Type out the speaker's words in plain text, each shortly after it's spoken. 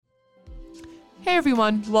Hey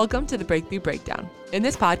everyone, welcome to the Breakthrough Breakdown. In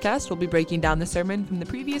this podcast, we'll be breaking down the sermon from the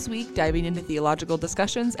previous week, diving into theological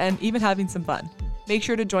discussions, and even having some fun. Make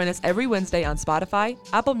sure to join us every Wednesday on Spotify,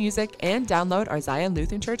 Apple Music, and download our Zion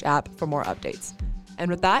Lutheran Church app for more updates. And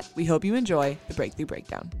with that, we hope you enjoy the Breakthrough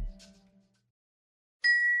Breakdown.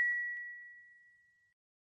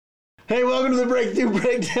 Hey, welcome to the Breakthrough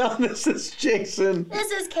Breakdown. This is Jason.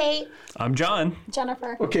 This is Kate. I'm John.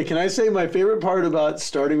 Jennifer. Okay, can I say my favorite part about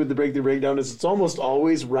starting with the Breakthrough Breakdown is it's almost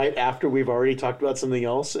always right after we've already talked about something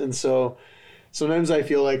else. And so sometimes I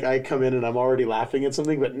feel like I come in and I'm already laughing at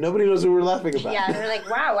something, but nobody knows what we're laughing about. Yeah, they're like,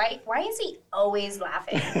 wow, why is he always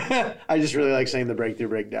laughing? I just really like saying the Breakthrough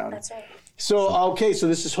Breakdown. That's right. So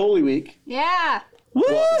this is Holy Week. Yeah.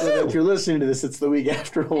 Well, if you're listening to this, it's the week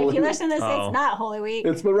after Holy If you Week. listen to this, it's not Holy Week.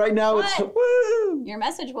 But right now it's woo! Your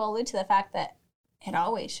message will allude to the fact that it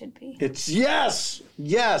always should be. It's yes,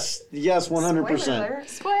 100%.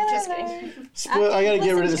 Spoiler Just alert. kidding. I gotta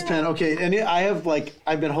get rid of Listen this to pen. it. Okay, and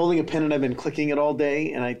I've been holding a pen and I've been clicking it all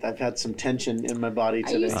day, and I've had some tension in my body Are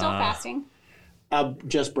today. you still fasting?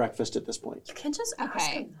 Just breakfast at this point. You can just ask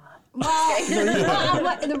Okay. him that. Well,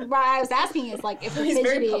 what I was asking is like if the He's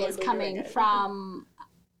very fidgety is publicly coming doing it. from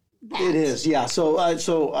that. It is, yeah. So I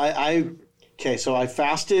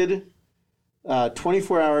fasted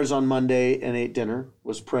 24 hours on Monday and ate dinner.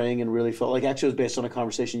 Was praying and really felt like actually it was based on a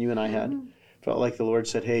conversation you and I had. Felt like the Lord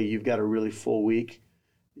said, "Hey, you've got a really full week.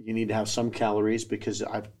 You need to have some calories because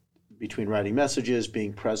between writing messages,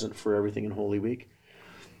 being present for everything in Holy Week."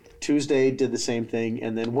 Tuesday did the same thing,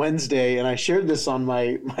 and then Wednesday, and I shared this on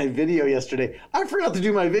my video yesterday. I forgot to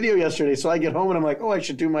do my video yesterday, so I get home and I'm like, oh, I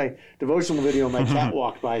should do my devotional video. And my cat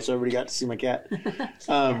walked by, so everybody got to see my cat.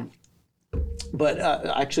 But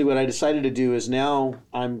actually what I decided to do is now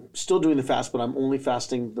I'm still doing the fast, but I'm only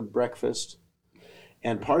fasting the breakfast.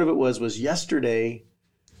 And part of it was yesterday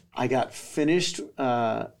I got finished.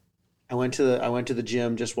 I went to the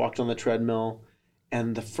gym, just walked on the treadmill.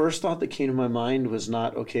 And the first thought that came to my mind was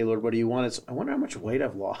not, okay, Lord, what do you want? It's, I wonder how much weight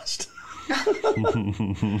I've lost.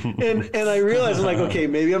 and I realized, I'm like, okay,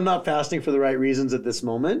 maybe I'm not fasting for the right reasons at this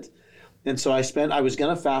moment. And so I was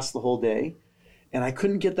going to fast the whole day, and I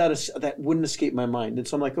couldn't get that wouldn't escape my mind. And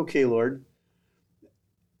so I'm like, okay, Lord,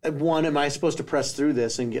 one, am I supposed to press through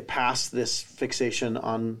this and get past this fixation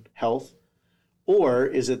on health? Or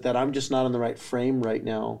is it that I'm just not in the right frame right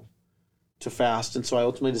now to fast? And so I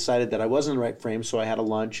ultimately decided that I wasn't in the right frame, so I had a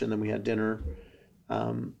lunch and then we had dinner.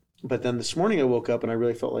 But then this morning I woke up and I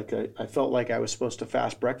really felt like I was supposed to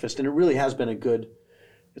fast breakfast, and it really has been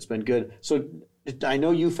it's been good. So I know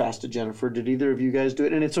you fasted, Jennifer. Did either of you guys do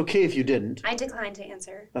it? And it's okay if you didn't. I declined to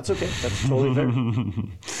answer. That's okay. That's totally fair.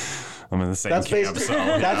 I'm in the same That's camp, based, so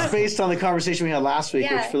that's based on the conversation we had last week,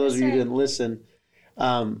 Yeah, which for those of you who that's right. didn't listen.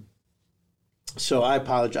 So I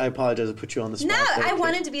apologize to put you on the spot. No, there, I Kate.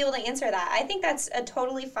 wanted to be able to answer that. I think that's a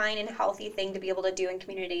totally fine and healthy thing to be able to do in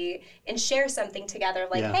community and share something together.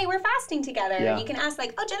 Like, Yeah. hey, we're fasting together. Yeah. And you can ask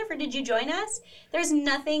like, oh, Jennifer, did you join us? There's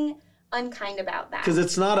nothing unkind about that. Because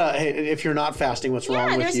it's not hey, if you're not fasting, what's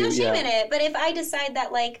wrong with there's you? no shame in it. But if I decide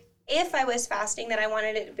that like, if I was fasting, that I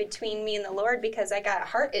wanted it between me and the Lord because I got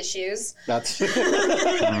heart issues, That's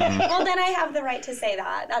well, then I have the right to say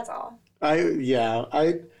that. That's all.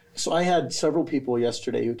 So I had several people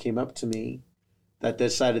yesterday who came up to me that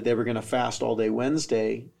decided they were going to fast all day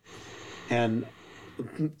Wednesday, and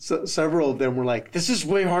several of them were like, "This is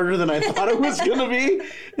way harder than I thought it was going to be,"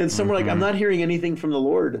 and some were like, "I'm not hearing anything from the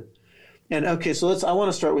Lord." And okay, so I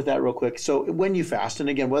want to start with that real quick. So when you fast, and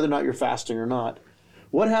again, whether or not you're fasting or not,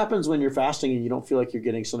 what happens when you're fasting and you don't feel like you're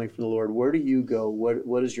getting something from the Lord? Where do you go? What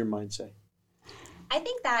does your mind say? I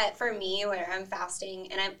think that for me, where I'm fasting,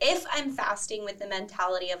 and if I'm fasting with the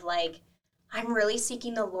mentality of like, I'm really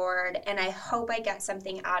seeking the Lord, and I hope I get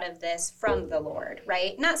something out of this from the Lord,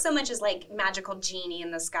 right? Not so much as like magical genie in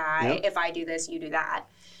the sky. Yep. If I do this, you do that.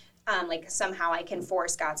 Like somehow I can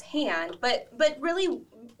force God's hand, but really,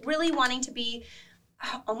 really wanting to be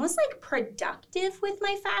almost like productive with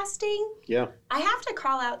my fasting. Yeah. I have to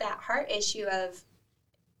call out that heart issue of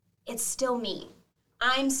it's still me.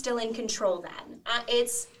 I'm still in control then.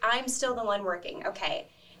 I'm still the one working. Okay.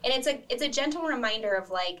 And it's a gentle reminder of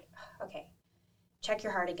like, okay, check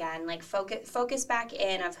your heart again. Like focus back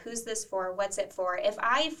in of who's this for? What's it for? If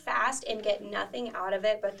I fast and get nothing out of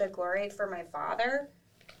it but the glory for my Father,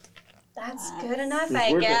 that's good enough,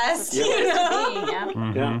 I worth it. guess. Yeah. You know? Yeah.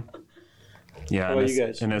 Yeah. yeah. How about you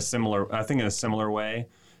guys? In a similar way,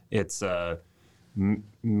 it's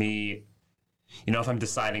me. You know, if I'm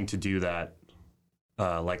deciding to do that,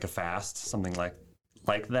 like a fast, something like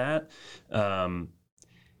that,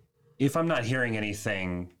 if I'm not hearing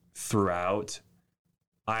anything throughout,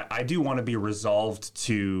 I do want to be resolved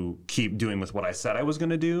to keep doing with what I said I was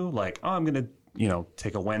going to do. Like, oh, I'm going to,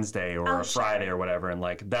 take a Wednesday or a Friday or whatever. And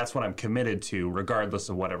like, that's what I'm committed to, regardless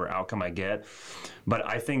of whatever outcome I get. But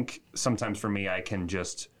I think sometimes for me, I can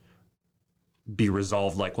just be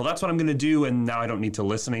resolved like, well, that's what I'm going to do. And now I don't need to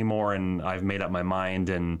listen anymore. And I've made up my mind.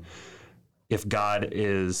 And if God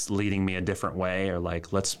is leading me a different way, or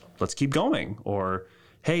like, let's keep going, or,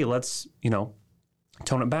 hey, let's,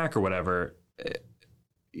 tone it back or whatever.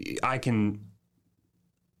 I can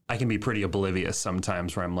be pretty oblivious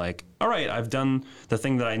sometimes, where I'm like, all right, I've done the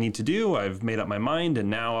thing that I need to do. I've made up my mind, and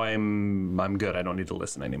now I'm good. I don't need to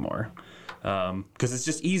listen anymore. Because it's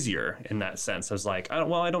just easier in that sense. I was like,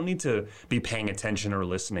 I don't need to be paying attention or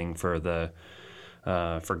listening for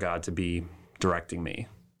God to be directing me,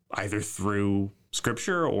 either through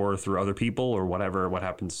Scripture or through other people or whatever it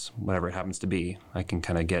happens to be. I can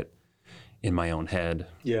kind of get in my own head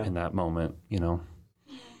in that moment,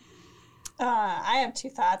 I have two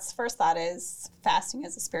thoughts. First thought is fasting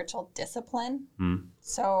is a spiritual discipline.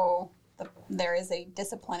 So there is a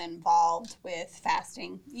discipline involved with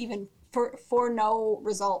fasting, even for no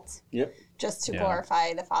result. Yep. Just to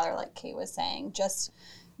glorify the Father, like Kate was saying, just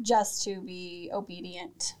to be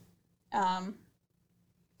obedient.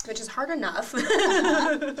 Which is hard enough.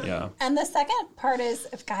 Yeah. And the second part is,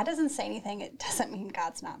 if God doesn't say anything, it doesn't mean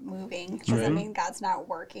God's not moving. It doesn't mean God's not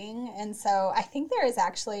working. And so I think there is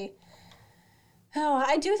actually...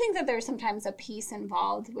 I do think that there's sometimes a peace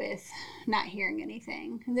involved with not hearing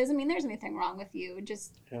anything. It doesn't mean there's anything wrong with you.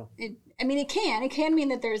 It can mean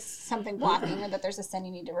that there's something blocking or that there's a sin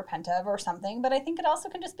you need to repent of or something. But I think it also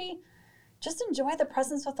can just enjoy the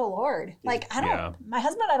presence of the Lord. Like, my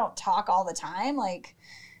husband and I don't talk all the time. Like,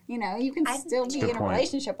 you can still be in a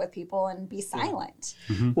relationship with people and be silent.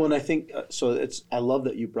 Mm-hmm. Well, and I think, I love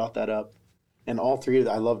that you brought that up. And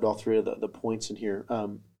I loved all three of the points in here.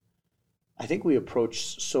 I think we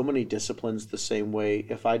approach so many disciplines the same way.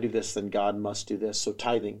 If I do this, then God must do this. So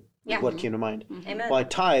tithing, what came to mind? Amen. Well, I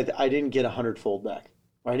tithe, I didn't get 100-fold back,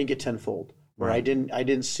 or I didn't get 10-fold, or I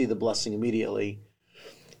didn't see the blessing immediately.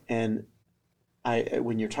 And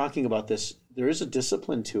when you're talking about this, there is a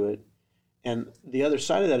discipline to it. And the other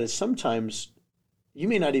side of that is sometimes you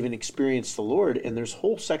may not even experience the Lord, and there's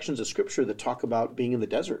whole sections of Scripture that talk about being in the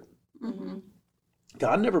desert. Mm-hmm.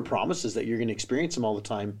 God never promises that you're going to experience Him all the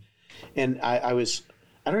time. And I don't even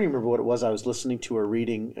remember what it was. I was listening to or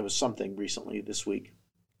reading, it was something recently this week.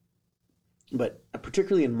 But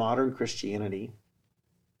particularly in modern Christianity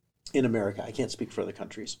in America, I can't speak for other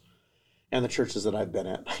countries and the churches that I've been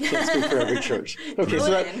at. I can't speak for every church. Okay, so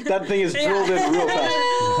that thing is drilled in real fast.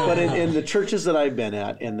 But in the churches that I've been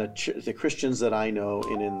at, and the Christians that I know,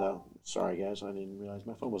 and sorry guys, I didn't realize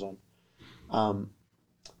my phone was on.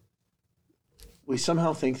 We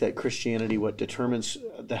somehow think that Christianity, what determines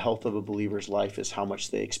the health of a believer's life is how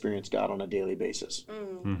much they experience God on a daily basis.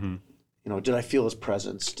 Mm-hmm. Did I feel His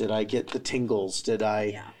presence? Did I get the tingles? Did I?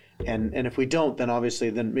 Yeah. And if we don't, then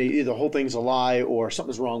obviously maybe the whole thing's a lie or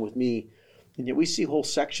something's wrong with me. And yet we see whole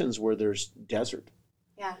sections where there's desert.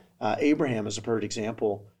 Yeah. Abraham is a perfect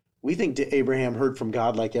example. We think Abraham heard from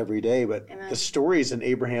God like every day, but the stories in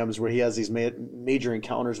Abraham's where he has these major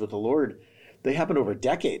encounters with the Lord, they happened over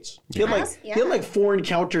decades. He had like 4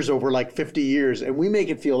 encounters over like 50 years, and we make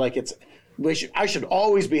it feel like I should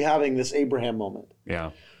always be having this Abraham moment.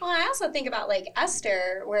 Yeah. Well, I also think about like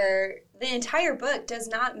Esther, where the entire book does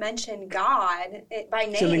not mention God by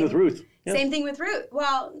name. Same thing with Ruth. Yeah. Same thing with Ruth.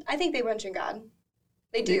 Well, I think they mention God.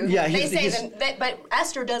 They do. Yeah, they say that, but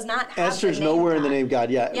Esther does not have Esther's the name nowhere God. in the name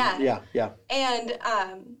God. Yeah. And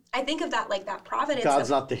I think of that like that providence.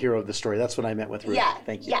 God's not the hero of the story. That's what I meant with Ruth. Yeah.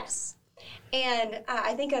 Thank you. Yes. And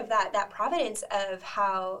I think of that providence of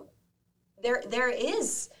how there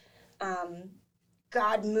is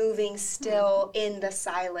God moving still in the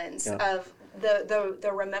silence of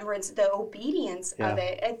the remembrance, the obedience of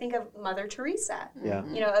it. I think of Mother Teresa. Yeah.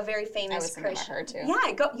 A very famous Christian. Her too.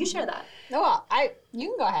 Yeah, you share that. No, well, you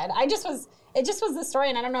can go ahead. It just was the story,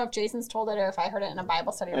 and I don't know if Jason's told it or if I heard it in a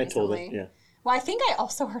Bible study recently. I told it. Yeah. Well, I think I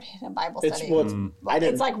also heard it in a Bible study.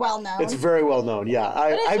 It's like well known. It's very well known. Yeah,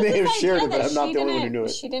 I may have shared it, but I'm not the only one who knew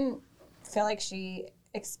it. She didn't feel like she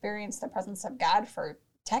experienced the presence of God for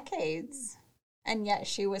decades, and yet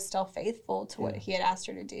she was still faithful to what He had asked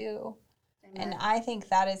her to do. Amen. And I think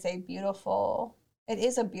that is a beautiful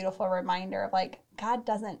reminder of like God's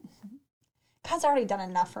already done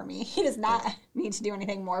enough for me. He does not need to do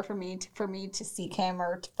anything more for me to seek Him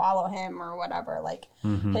or to follow Him or whatever. Like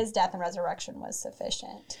His death and resurrection was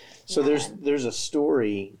sufficient. So there's a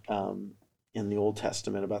story in the Old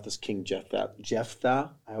Testament about this King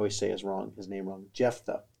Jephthah. I always say his name wrong.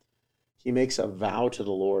 Jephthah. he makes a vow to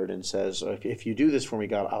the Lord and says, if you do this for me,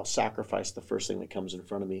 God, I'll sacrifice the first thing that comes in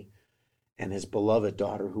front of me. And his beloved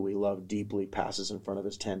daughter, who he loved deeply, passes in front of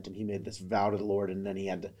his tent. And he made this vow to the Lord, and then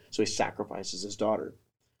so he sacrifices his daughter.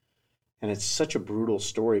 And it's such a brutal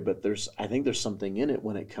story, but I think there's something in it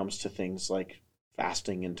when it comes to things like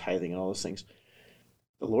fasting and tithing and all those things.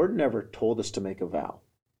 The Lord never told us to make a vow.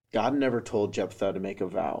 God never told Jephthah to make a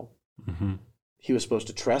vow. Mm-hmm. He was supposed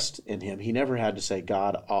to trust in him. He never had to say,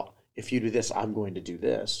 God, if you do this, I'm going to do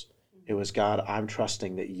this. It was, God, I'm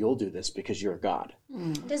trusting that you'll do this because you're God.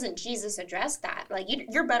 Doesn't Jesus address that? Like,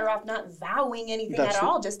 you're better off not vowing anything at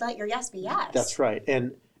all. Just let your yes be yes. That's right.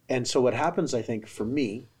 And so what happens, I think, for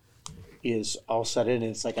me, is I'll set in,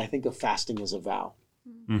 and it's like I think of fasting as a vow.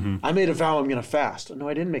 Mm-hmm. I made a vow I'm going to fast. No,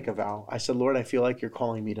 I didn't make a vow. I said, Lord, I feel like you're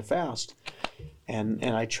calling me to fast. And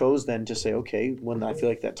I chose then to say, okay, when I feel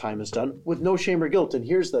like that time is done, with no shame or guilt. And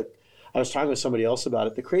I was talking with somebody else about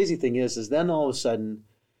it. The crazy thing is then all of a sudden,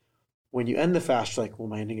 when you end the fast, you're like, well,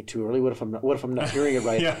 am I ending it too early? What if I'm not hearing it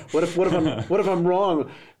right? Yeah. What if I'm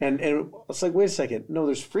wrong? And it's like, wait a second. No,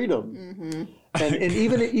 there's freedom. Mm-hmm. And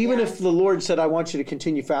even if the Lord said, I want you to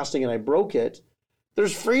continue fasting, and I broke it,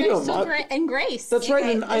 there's freedom. And grace. That's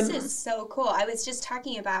right. Guys, this is so cool. I was just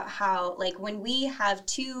talking about how, like, when we have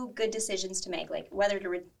two good decisions to make, like whether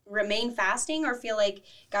to remain fasting or feel like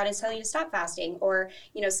God is telling you to stop fasting, or,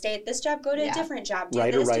 stay at this job, go to a different job, do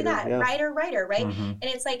writer, this, writer, do that, yeah. writer, right? Mm-hmm. And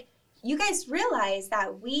it's like, you guys realize that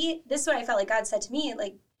this is what I felt like God said to me,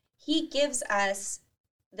 like, he gives us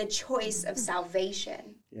the choice of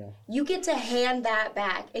salvation. Yeah. You get to hand that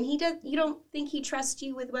back. And you don't think he trusts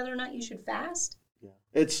you with whether or not you should fast? Yeah.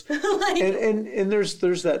 It's like, and there's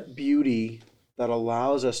that beauty that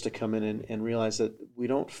allows us to come in and realize that we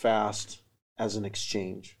don't fast as an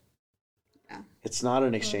exchange. Yeah. It's not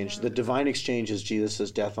an exchange. The divine exchange is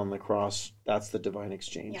Jesus' death on the cross. That's the divine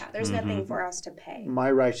exchange. yeah, there's nothing for us to pay.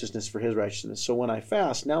 My righteousness for his righteousness. So when I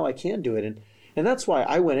fast, now I can do it. And that's why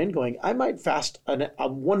I went in going, I might fast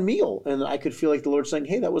one meal, and I could feel like the Lord saying,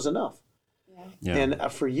 hey, that was enough. Yeah.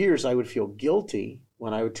 And for years, I would feel guilty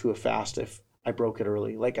when I would do a fast if I broke it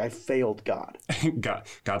early. Like I failed God.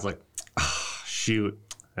 God's like, shoot,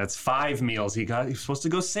 that's 5 meals. He's supposed to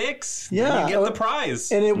go 6. Yeah. You get the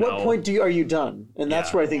prize. And at what point are you done? And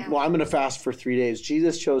that's Yeah. where I think, well, I'm going to fast for 3 days.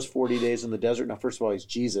 Jesus chose 40 days in the desert. Now, first of all, he's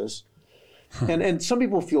Jesus. and some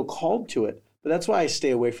people feel called to it. But that's why I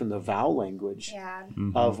stay away from the vow language Yeah.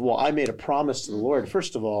 of, well, I made a promise to the Lord.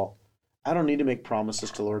 First of all, I don't need to make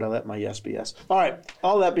promises to the Lord. I let my yes be yes. All right.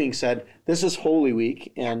 All that being said, this is Holy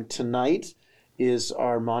Week, and tonight is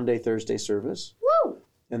our Maundy Thursday service. Woo!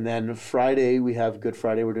 And then Friday, we have Good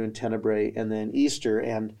Friday. We're doing Tenebrae, and then Easter.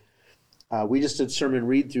 And we just did sermon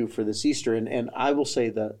read-through for this Easter. And I will say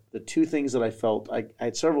that the two things that I felt, I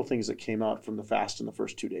had several things that came out from the fast in the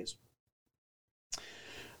first 2 days.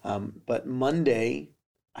 But Monday,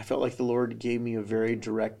 I felt like the Lord gave me a very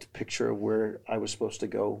direct picture of where I was supposed to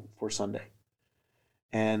go for Sunday.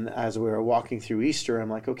 And as we were walking through Easter, I'm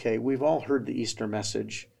like, okay, we've all heard the Easter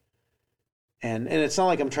message. And it's not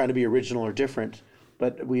like I'm trying to be original or different,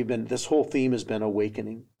 but this whole theme has been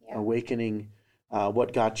awakening. Yeah. Awakening,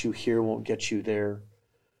 what got you here won't get you there.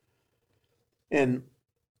 And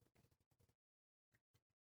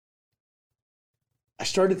I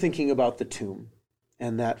started thinking about the tomb.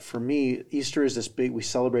 And that for me, Easter is this big, we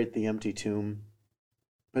celebrate the empty tomb,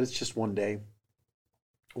 but it's just one day.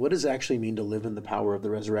 What does it actually mean to live in the power of the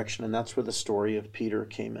resurrection? And that's where the story of Peter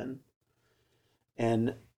came in.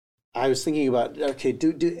 And I was thinking about, okay,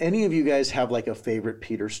 do any of you guys have like a favorite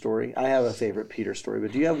Peter story? I have a favorite Peter story,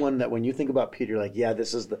 but do you have one that when you think about Peter, like, yeah,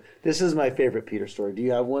 this is my favorite Peter story? Do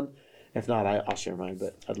you have one? If not, I'll share mine,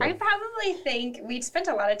 but I probably think we spent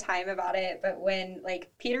a lot of time about it, but when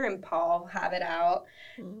like Peter and Paul have it out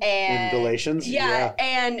and in Galatians, yeah.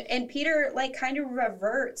 and Peter like kind of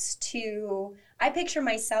reverts to, I picture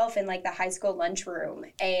myself in like the high school lunchroom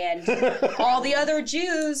and all the other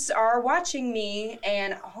Jews are watching me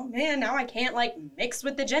and oh man, now I can't like mix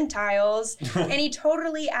with the Gentiles. And he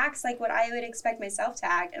totally acts like what I would expect myself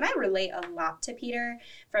to act. And I relate a lot to Peter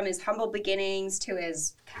from his humble beginnings to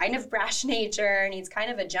his kind of brash nature. And he's kind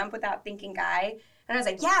of a jump without thinking guy. And I was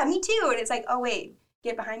like, yeah, me too. And it's like, oh wait,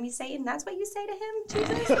 get behind me, Satan. That's what you say to him,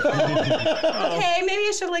 Jesus? Okay, maybe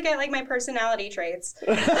I should look at like my personality traits.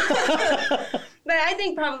 But I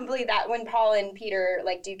think probably that when Paul and Peter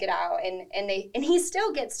like duke it out and he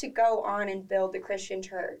still gets to go on and build the Christian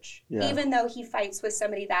church, even though he fights with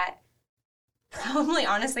somebody that probably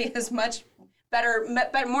honestly is much better,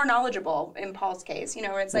 but more knowledgeable in Paul's case. You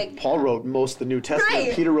know, where it's like Paul wrote most of the New Testament.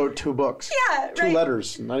 Right. Peter wrote 2 books. Yeah, Two right.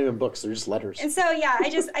 letters, not even books. They're just letters. And so, yeah,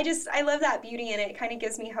 I love that beauty in it. It kind of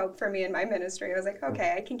gives me hope for me in my ministry. I was like,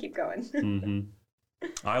 okay, I can keep going.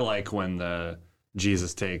 I like when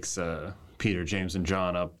Jesus takes Peter, James, and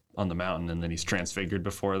John up on the mountain, and then he's transfigured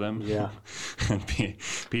before them. Yeah. And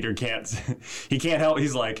Peter can't help.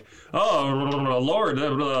 He's like, "Oh, Lord,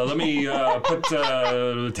 let me put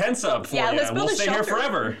tents up for Yeah, you. let's And build we'll a stay here shelter."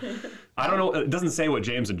 forever." I don't know. It doesn't say what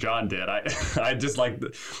James and John did. I'd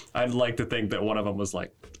like to think that one of them was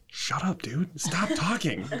like, "Shut up, dude! Stop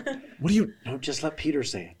talking. What do you?" No, just let Peter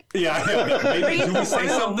say it. Yeah. Maybe do we say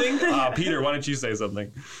something? Peter, why don't you say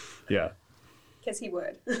something? Yeah. Because he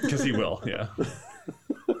would. Because he will. Yeah.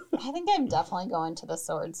 I think I'm definitely going to the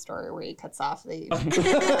sword story where he cuts off the.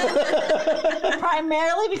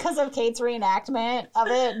 Primarily because of Kate's reenactment of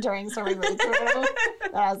it during Story Read-Through.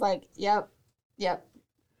 That I was like, yep.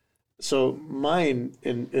 So mine,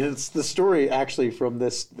 and it's the story actually from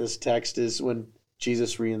this text, is when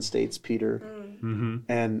Jesus reinstates Peter.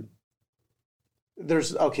 And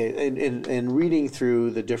there's, in reading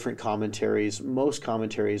through the different commentaries, most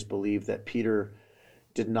commentaries believe that Peter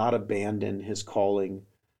did not abandon his calling,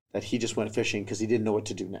 that he just went fishing because he didn't know what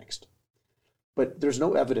to do next. But there's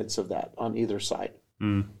no evidence of that on either side.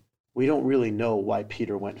 We don't really know why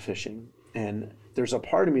Peter went fishing. And there's a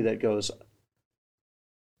part of me that goes,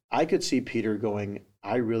 I could see Peter going,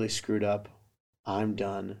 I really screwed up. I'm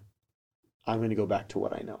done. I'm going to go back to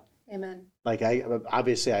what I know. Amen. Like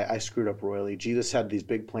I screwed up royally. Jesus had these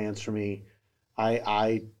big plans for me.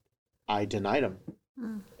 I denied him.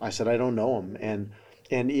 I said, I don't know him.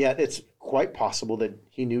 And yet it's quite possible that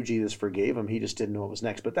he knew Jesus forgave him. He just didn't know what was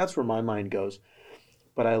next. But that's where my mind goes.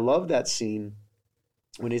 But I love that scene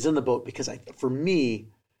when he's in the boat, because for me,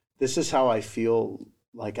 this is how I feel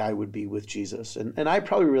like I would be with Jesus. And I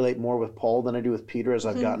probably relate more with Paul than I do with Peter as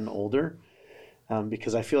I've gotten older,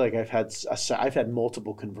 because I feel like I've had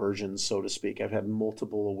multiple conversions, so to speak. I've had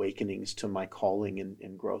multiple awakenings to my calling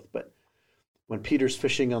and growth. But when Peter's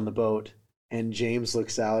fishing on the boat and James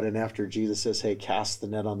looks out, and after Jesus says, hey, cast the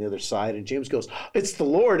net on the other side, and James goes, it's the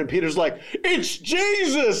Lord. And Peter's like, it's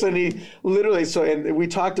Jesus. And he literally, and we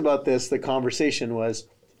talked about this, the conversation was,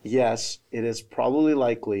 yes, it is probably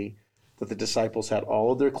likely that the disciples had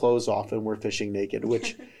all of their clothes off and were fishing naked,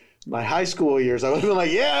 which my high school years, I would have been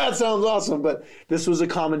like, yeah, that sounds awesome. But this was a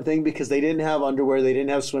common thing because they didn't have underwear. They didn't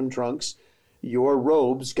have swim trunks. Your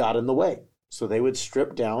robes got in the way. So they would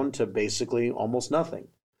strip down to basically almost nothing,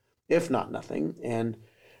 if not nothing. And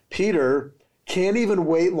Peter can't even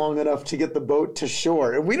wait long enough to get the boat to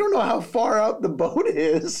shore. And we don't know how far out the boat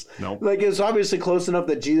is. Nope. Like, it's obviously close enough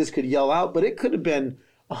that Jesus could yell out, but it could have been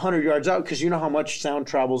 100 yards out, because you know how much sound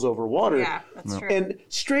travels over water. Yeah, that's true. And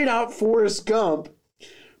straight out Forrest Gump,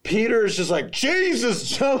 Peter's just like, Jesus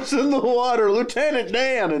jumps in the water, Lieutenant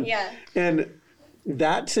Dan. And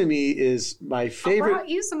that to me is my favorite. I brought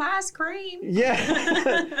you some ice cream.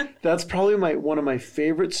 Yeah. That's probably one of my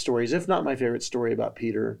favorite stories, if not my favorite story about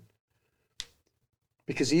Peter.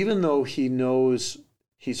 Because even though he knows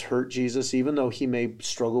he's hurt Jesus, even though he may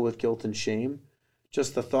struggle with guilt and shame,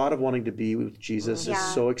 just the thought of wanting to be with Jesus is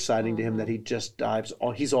so exciting to him that he just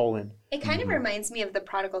he's all in. It kind of reminds me of the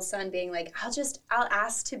prodigal son being like, I'll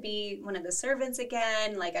ask to be one of the servants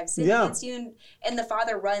again. Like, I've sinned against you. And the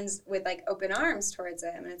father runs with like open arms towards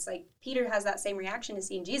him. And it's like, Peter has that same reaction to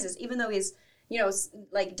seeing Jesus, even though he's,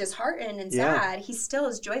 like disheartened and sad, he still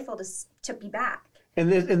is joyful to be back. And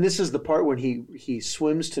this is the part when he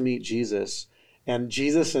swims to meet Jesus. And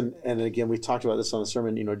Jesus, and again, we talked about this on the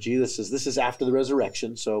sermon, Jesus this is after the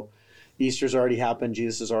resurrection. So Easter's already happened.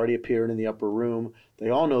 Jesus has already appeared in the upper room. They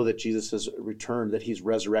all know that Jesus has returned, that he's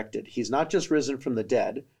resurrected. He's not just risen from the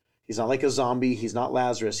dead. He's not like a zombie. He's not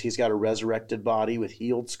Lazarus. He's got a resurrected body with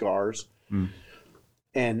healed scars.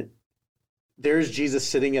 And there's Jesus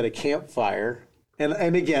sitting at a campfire.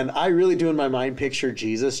 And again, I really do in my mind picture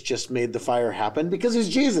Jesus just made the fire happen, because he's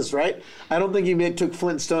Jesus, right? I don't think he took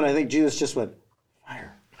flint and stone. I think Jesus just went,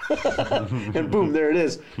 fire. And boom, there it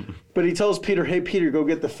is. But he tells Peter, hey, Peter, go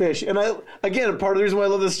get the fish. And again, part of the reason why I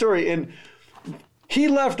love this story, and he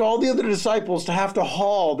left all the other disciples to have to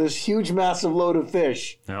haul this huge, massive load of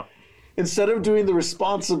fish. Yeah. Instead of doing the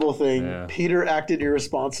responsible thing, Peter acted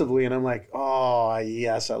irresponsibly. And I'm like, oh,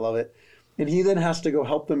 yes, I love it. And he then has to go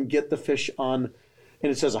help them get the fish on,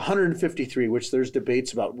 and it says 153, which there's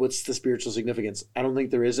debates about what's the spiritual significance. I don't think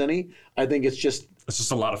there is any. I think it's just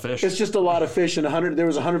a lot of fish. It's just a lot of fish, and there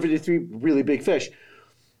was 153 really big fish.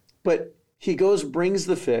 But he goes, brings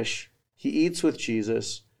the fish, he eats with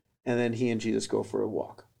Jesus, and then he and Jesus go for a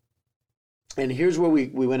walk. And here's where we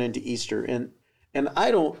went into Easter. And And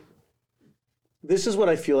this is what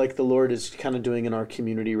I feel like the Lord is kind of doing in our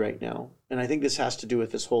community right now. And I think this has to do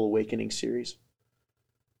with this whole awakening series.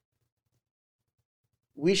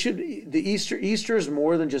 Easter is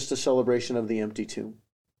more than just a celebration of the empty tomb.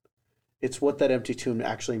 It's what that empty tomb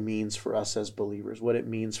actually means for us as believers, what it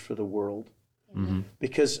means for the world. Mm-hmm.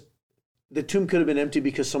 Because the tomb could have been empty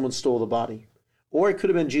because someone stole the body. Or it could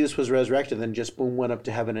have been Jesus was resurrected and just boom, went up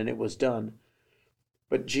to heaven and it was done.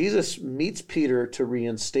 But Jesus meets Peter to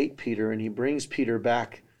reinstate Peter, and he brings Peter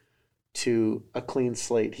back to a clean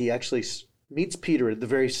slate. He actually meets Peter the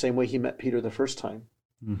very same way he met Peter the first time.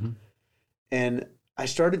 Mm-hmm. And I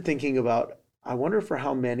started thinking about, I wonder for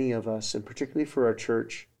how many of us, and particularly for our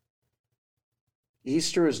church,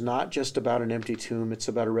 Easter is not just about an empty tomb, it's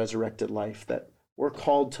about a resurrected life, that we're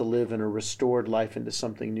called to live in a restored life into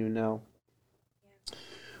something new now.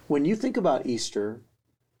 When you think about Easter,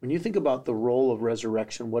 when you think about the role of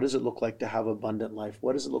resurrection, what does it look like to have abundant life?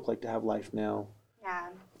 What does it look like to have life now? Yeah.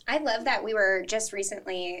 I love that we were just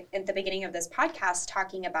recently at the beginning of this podcast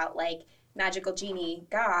talking about like magical genie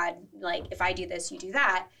God, like if I do this, you do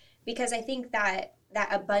that. Because I think that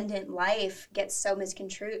abundant life gets so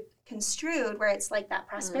misconstrued where it's like that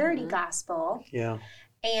prosperity gospel. Yeah.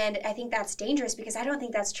 And I think that's dangerous because I don't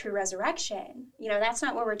think that's true resurrection. You know, that's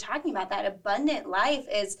not what we're talking about. That abundant life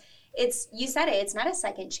is, you said it, it's not a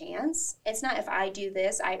second chance. It's not if I do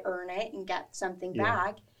this, I earn it and get something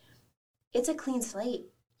back. It's a clean slate.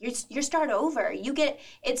 You start over. You get,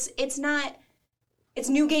 it's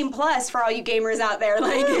New Game Plus for all you gamers out there.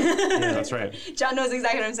 Like, Yeah, that's right. John knows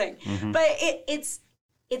exactly what I'm saying. Mm-hmm. But it's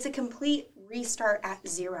a complete restart at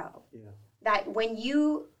zero. Yeah. That when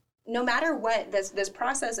you, no matter what, this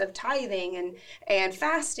process of tithing and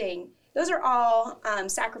fasting, those are all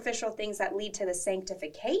sacrificial things that lead to the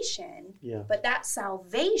sanctification. Yeah. But that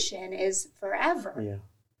salvation is forever. Yeah.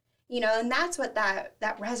 You know, and that's what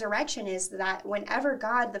that resurrection is, that whenever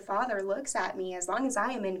God the Father looks at me, as long as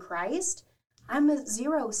I am in Christ, I'm a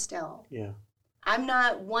zero still. Yeah. I'm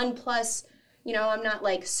not 1 plus, you know, I'm not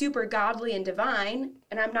like super godly and divine,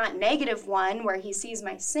 and I'm not -1 where he sees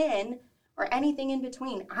my sin or anything in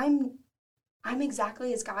between. I'm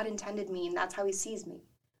exactly as God intended me, and that's how he sees me.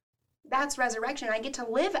 That's resurrection. I get to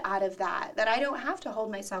live out of that I don't have to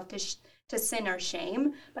hold myself to sin or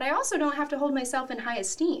shame, but I also don't have to hold myself in high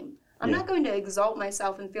esteem. I'm not going to exalt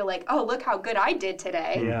myself and feel like, oh, look how good I did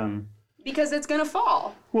today. Yeah. Because it's going to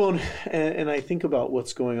fall. Well, and I think about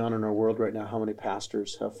what's going on in our world right now, how many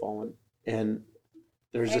pastors have fallen. And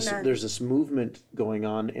there's this movement going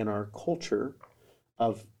on in our culture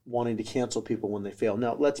of wanting to cancel people when they fail.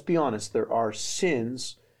 Now, let's be honest, there are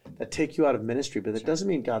sins that take you out of ministry, but that doesn't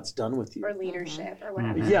mean God's done with you. Or leadership or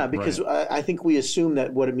whatever. Yeah, because I think we assume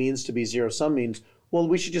that what it means to be zero-sum means, well,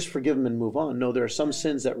 we should just forgive them and move on. No, there are some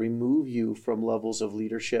sins that remove you from levels of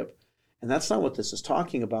leadership, and that's not what this is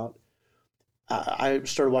talking about. I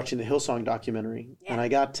started watching the Hillsong documentary, and I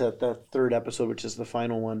got to the 3rd episode, which is the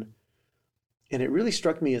final one, and it really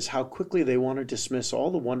struck me as how quickly they want to dismiss all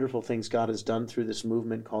the wonderful things God has done through this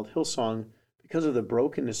movement called Hillsong because of the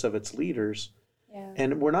brokenness of its leaders. Yeah.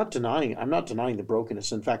 And I'm not denying the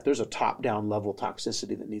brokenness. In fact, there's a top-down level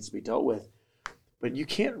toxicity that needs to be dealt with. But you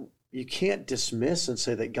can't dismiss and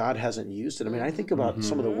say that God hasn't used it. I mean, I think about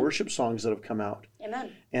some of the worship songs that have come out.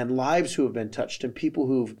 Amen. And lives who have been touched and people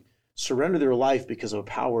who've surrendered their life because of a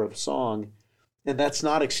power of song. And that's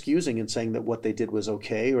not excusing and saying that what they did was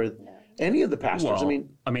okay or any of the pastors. Well,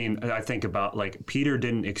 I think about like Peter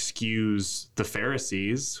didn't excuse the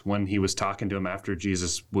Pharisees when he was talking to him after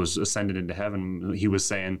Jesus was ascended into heaven. He was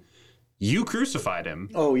saying, you crucified him.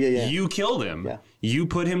 Oh, yeah. You killed him. Yeah. You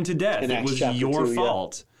put him to death. In It Acts was chapter your 2,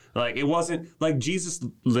 fault. Like, it wasn't like Jesus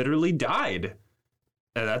literally died.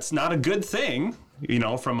 That's not a good thing, you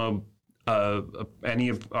know, from any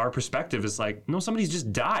of our perspective. It's like, no, somebody's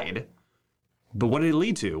just died. But what did it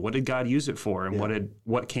lead to? What did God use it for? And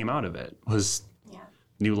what came out of it was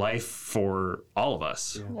new life for all of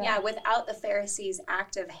us. Yeah, without the Pharisees'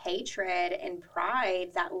 act of hatred and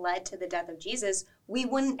pride that led to the death of Jesus, we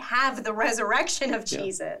wouldn't have the resurrection of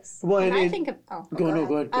Jesus. Well, And I think, go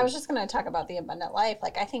ahead. I was just going to talk about the abundant life.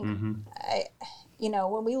 Like, I think,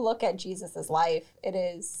 when we look at Jesus's life,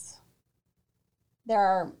 there's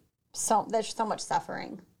so much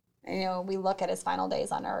suffering. You know, we look at his final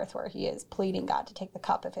days on earth where he is pleading God to take the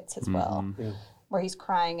cup if it's his will, where he's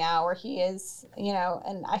crying out, where he is,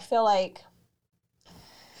 and I feel like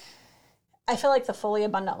the fully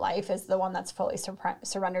abundant life is the one that's fully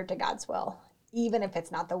surrendered to God's will, even if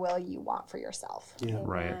it's not the will you want for yourself. Yeah.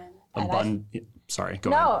 Right. Sorry,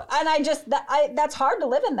 go ahead. No, and that's hard to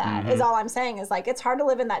live in that, is all I'm saying, is like, it's hard to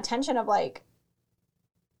live in that tension of like,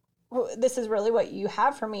 this is really what you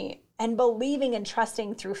have for me, and believing and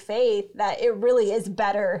trusting through faith that it really is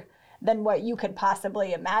better than what you could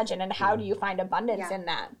possibly imagine. And how do you find abundance in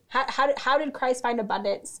that? How did Christ find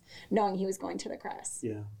abundance knowing he was going to the cross?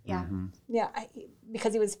 Yeah.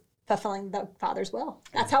 Because he was fulfilling the Father's will.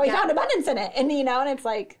 That's how he found abundance in it. And and it's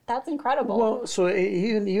like, that's incredible. Well, so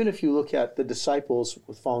even if you look at the disciples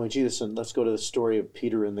with following Jesus, and let's go to the story of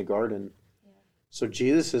Peter in the garden. So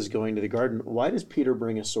Jesus is going to the garden. Why does Peter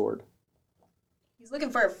bring a sword? He's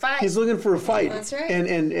looking for a fight. He's looking for a fight. That's right.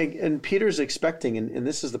 And Peter's expecting, and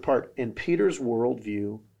this is the part, in Peter's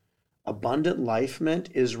worldview, abundant life meant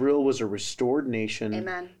Israel was a restored nation,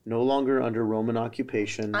 Amen. No longer under Roman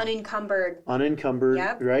occupation. Unencumbered.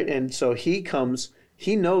 Yep. Right? And so he comes,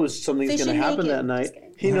 he knows something's going to happen that night.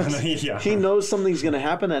 He knows, he knows something's going to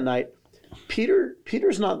happen that night.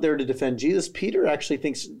 Peter's not there to defend Jesus. Peter actually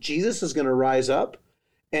thinks Jesus is going to rise up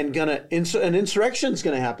and an insurrection's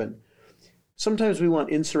going to happen. Sometimes we want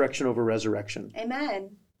insurrection over resurrection.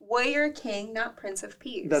 Amen. Warrior king, not Prince of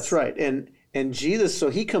Peace. That's right. And Jesus, so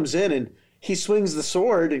he comes in and he swings the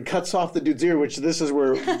sword and cuts off the dude's ear, which this is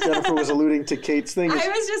where Jennifer was alluding to Kate's thing. I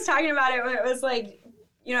was just talking about it when it was like,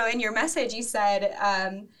 in your message you said,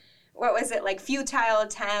 what was it, like futile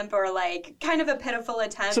attempt or like kind of a pitiful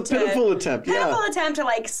attempt. It's a pitiful attempt, Pitiful attempt to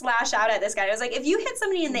like slash out at this guy. I was like, if you hit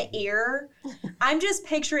somebody in the ear, I'm just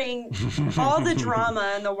picturing all the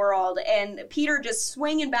drama in the world and Peter just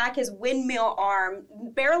swinging back his windmill arm,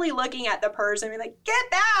 barely looking at the person, being like, get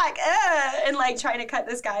back, and like trying to cut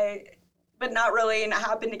this guy, but not really, and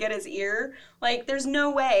happen to get his ear. Like, there's no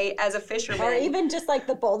way as a fisherman. Or even just like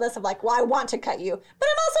the boldness of like, well, I want to cut you, but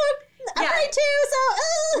I'm also afraid too,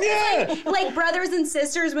 so like brothers and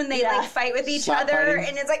sisters when they like fight with each other fighting.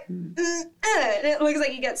 And it's like and it looks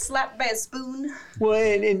like you get slapped by a spoon. Well,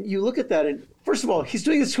 and you look at that, and first of all, he's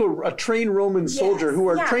doing this to a trained Roman soldier who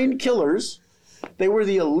are trained killers. They were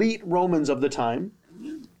the elite Romans of the time,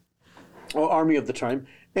 or army of the time.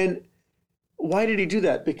 And why did he do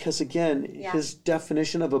that? Because again, his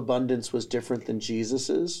definition of abundance was different than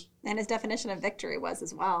Jesus's. And his definition of victory was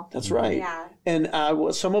as well. That's right. Yeah. And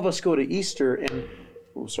some of us go to Easter and,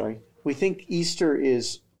 we think Easter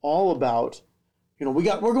is all about,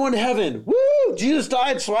 we're going to heaven. Woo! Jesus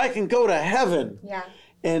died so I can go to heaven. Yeah.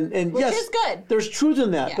 And which yes, is good. There's truth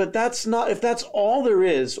in that, but that's not, if that's all there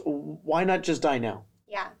is, why not just die now?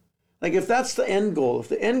 Yeah. Like if that's the end goal, if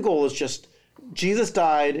the end goal is just Jesus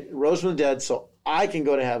died, rose from the dead so I can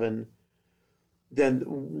go to heaven, then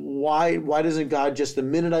why doesn't God just, the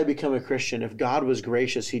minute I become a Christian, if God was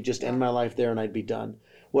gracious, he'd just end my life there and I'd be done.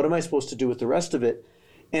 What am I supposed to do with the rest of it?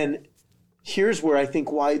 And here's where I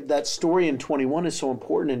think why that story in 21 is so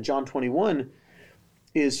important in John 21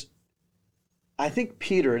 is, I think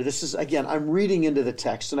Peter, this is, again, I'm reading into the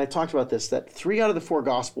text, and I talked about this, that 3 out of the 4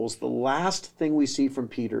 Gospels, the last thing we see from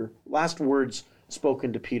Peter, last words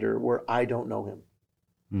spoken to Peter were, I don't know him.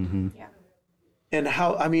 Mm-hmm. Yeah. And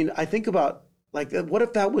I think about, like, what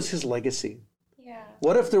if that was his legacy? Yeah.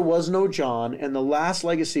 What if there was no John, and the last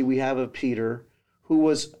legacy we have of Peter, who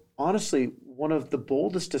was honestly one of the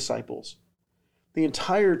boldest disciples? The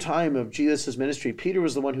entire time of Jesus' ministry, Peter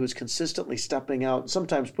was the one who was consistently stepping out,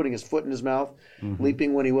 sometimes putting his foot in his mouth,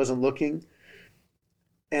 leaping when he wasn't looking.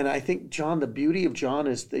 And I think John, the beauty of John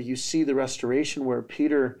is that you see the restoration where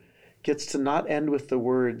Peter gets to not end with the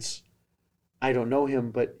words, I don't know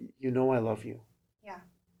him, but I love you. Yeah.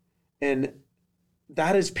 And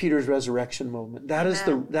that is Peter's resurrection moment. That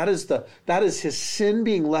is his sin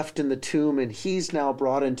being left in the tomb, and he's now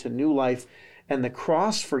brought into new life. And the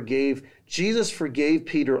cross Jesus forgave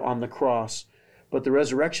Peter on the cross, but the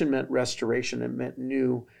resurrection meant restoration. It meant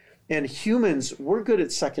new. And humans, we're good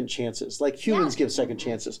at second chances. Like humans give second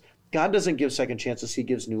chances. God doesn't give second chances. He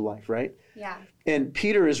gives new life, right? Yeah. And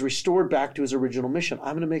Peter is restored back to his original mission.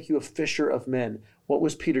 I'm going to make you a fisher of men. What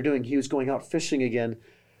was Peter doing? He was going out fishing again.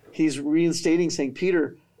 He's reinstating, saying,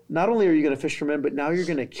 Peter, not only are you going to fish for men, but now you're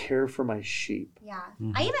going to care for my sheep. Yeah.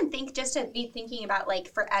 I even think just to be thinking about,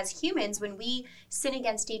 like, for as humans, when we sin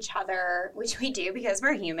against each other, which we do because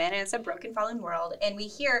we're human and it's a broken, fallen world, and we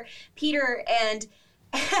hear Peter and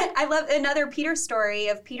I love another Peter story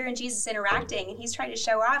of Peter and Jesus interacting, and he's trying to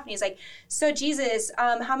show off, and he's like, so Jesus,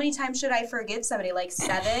 how many times should I forgive somebody? Like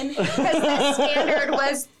 7? Because the standard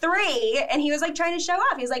was 3, and he was like trying to show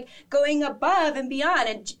off. He's like going above and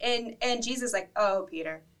beyond, and Jesus like, oh,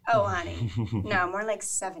 Peter. Oh, honey. No, more like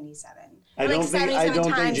 77. I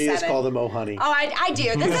don't think Jesus called him "Oh honey." Oh, I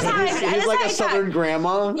do. This is how He's like a Southern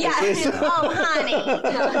grandma. Yeah. Oh,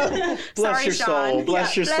 honey. Bless your soul.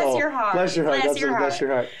 Bless your soul. Bless your heart. Bless your heart. Bless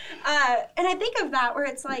your heart. And I think of that where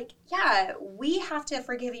it's like, yeah, we have to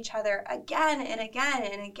forgive each other again and again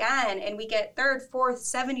and again, and we get third, fourth,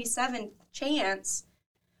 77th chance,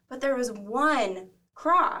 but there was one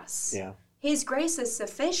cross. Yeah. His grace is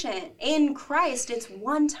sufficient. In Christ, it's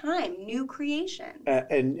one time, new creation.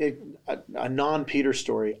 A non-Peter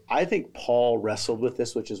story, I think Paul wrestled with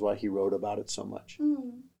this, which is why he wrote about it so much.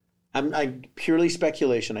 I'm purely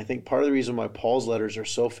speculation. I think part of the reason why Paul's letters are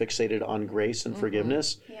so fixated on grace and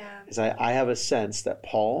forgiveness is I have a sense that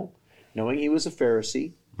Paul, knowing he was a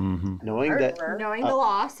Pharisee, knowing the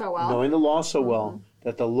law so well,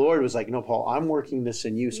 that the Lord was like, no, Paul, I'm working this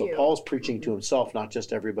in you. So Paul's preaching to himself, not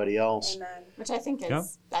just everybody else. Amen. Which I think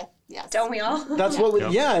is, yes. Don't we all? That's what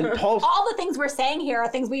and Paul. All the things we're saying here are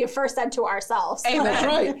things we have first said to ourselves. Amen. That's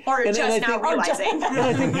right. Or just now realizing. And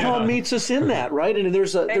I think Paul meets us in that, right? And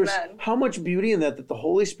there's how much beauty in that the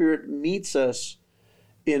Holy Spirit meets us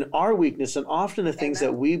in our weakness, and often the things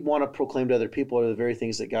that we want to proclaim to other people are the very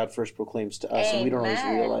things that God first proclaims to us, and we don't always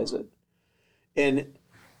realize it. And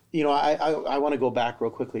I want to go back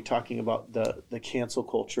real quickly talking about the cancel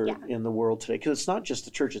culture in the world today, because it's not just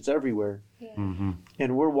the church, it's everywhere.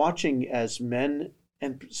 And we're watching as men,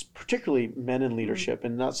 and particularly men in leadership,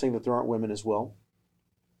 and not saying that there aren't women as well,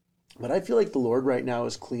 but I feel like the Lord right now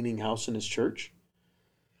is cleaning house in his church,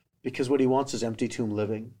 because what he wants is empty tomb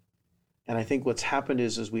living. And I think what's happened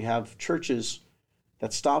is we have churches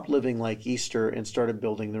that stopped living like Easter and started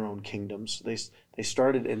building their own kingdoms. They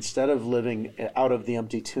started, instead of living out of the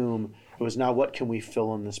empty tomb, it was now, what can we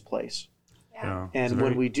fill in this place? Yeah. And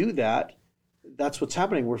when we do that, that's what's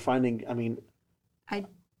happening. We're finding, when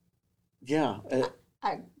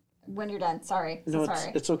you're done, sorry.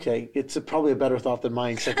 It's okay. It's probably a better thought than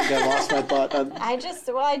mine, because I think I lost my thought. I just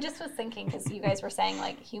was thinking, because you guys were saying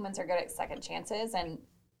like humans are good at second chances, and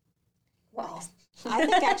I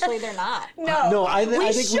think actually they're not. No, I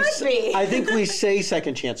think we say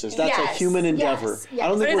second chances. That's a human endeavor. Yes. I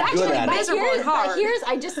don't think we're good at it.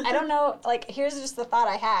 I don't know, like, here's just the thought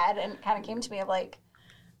I had, and kind of came to me of like,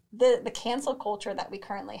 the cancel culture that we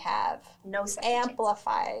currently have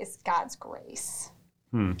amplifies God's grace.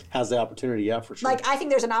 Has the opportunity, for sure. Like, I think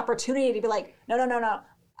there's an opportunity to be like, no.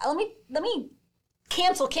 Let me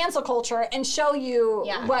cancel culture and show you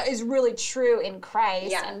what is really true in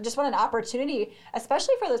Christ. And just what an opportunity,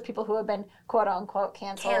 especially for those people who have been quote unquote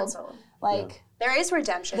canceled. Like, there is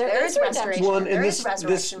redemption. There is restoration. Well, and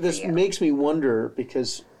this makes me wonder,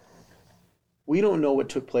 because we don't know what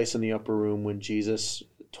took place in the upper room when Jesus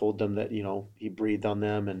told them that, he breathed on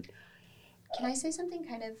them. And can I say something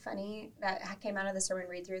kind of funny that came out of the sermon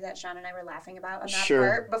read-through that Sean and I were laughing about on that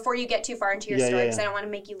part? Before you get too far into your story, because I don't want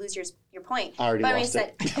to make you lose your point. I already lost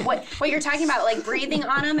it. What you're talking about, like breathing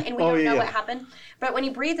on him, and we don't know what happened. But when he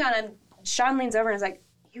breathed on him, Sean leans over and is like,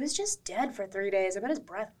 he was just dead for 3 days. I bet his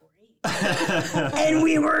breath breathed. And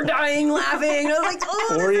we were dying laughing. I was like,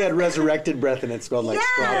 oh. Or he had resurrected breath and it smelled like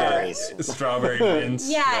strawberries. Strawberry mints.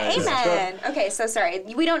 Yeah, amen. Okay, so sorry.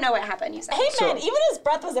 We don't know what happened, you said. Amen. Even his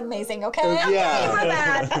breath was amazing, okay? We're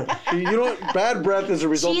bad. Bad breath is a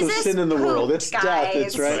result of sin in the world. It's death,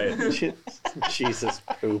 it's right. Jesus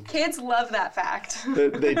poop. Kids love that fact.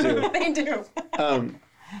 They do. They do.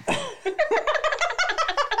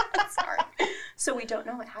 Sorry. So we don't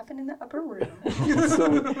know what happened in the upper room.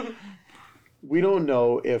 So we don't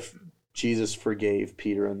know if Jesus forgave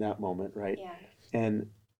Peter in that moment, right? Yeah. And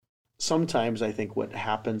sometimes I think what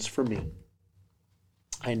happens for me,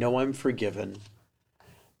 I know I'm forgiven,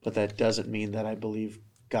 but that doesn't mean that I believe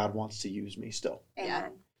God wants to use me still.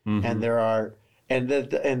 Amen. And there are, and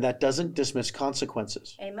that doesn't dismiss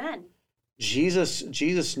consequences. Amen.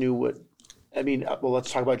 Jesus knew what,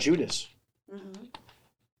 let's talk about Judas.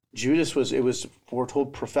 Judas it was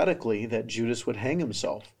foretold prophetically that Judas would hang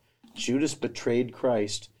himself. Judas betrayed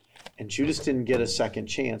Christ, and Judas didn't get a second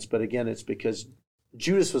chance. But again, it's because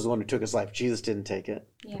Judas was the one who took his life. Jesus didn't take it.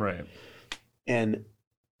 Yeah. Right. And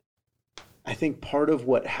I think part of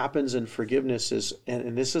what happens in forgiveness is,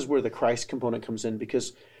 and this is where the Christ component comes in,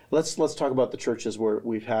 because let's talk about the churches where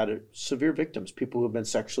we've had severe victims, people who have been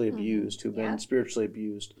sexually abused, who've been spiritually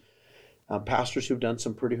abused, pastors who've done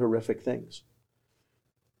some pretty horrific things.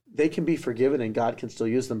 They can be forgiven and God can still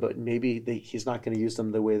use them, but maybe he's not going to use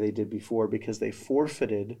them the way they did before, because they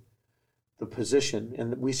forfeited the position.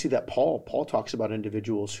 And we see that Paul talks about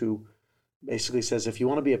individuals who basically says, if you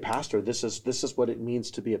want to be a pastor, this is what it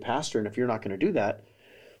means to be a pastor. And if you're not going to do that,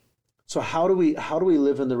 so how do we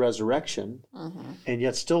live in the resurrection and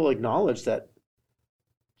yet still acknowledge that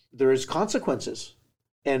there is consequences.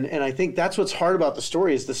 And I think that's what's hard about the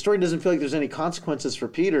story is the story doesn't feel like there's any consequences for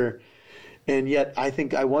Peter. And yet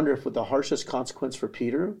I wonder if the harshest consequence for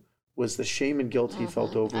Peter was the shame and guilt he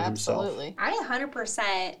felt over himself. Absolutely. I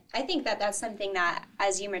 100%, I think that that's something that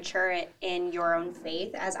as you mature in your own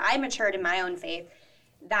faith, as I matured in my own faith,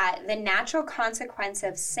 that the natural consequence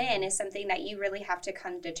of sin is something that you really have to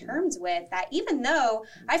come to terms with. That even though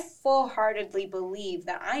I full-heartedly believe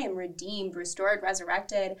that I am redeemed, restored,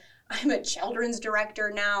 resurrected, I'm a children's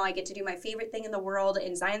director now. I get to do my favorite thing in the world,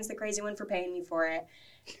 and Zion's the crazy one for paying me for it.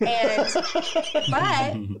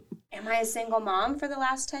 But am I a single mom for the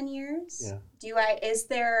last 10 years? Yeah. Is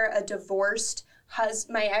there a divorced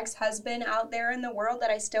my ex-husband out there in the world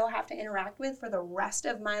that I still have to interact with for the rest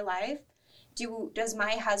of my life? Does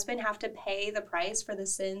my husband have to pay the price for the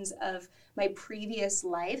sins of my previous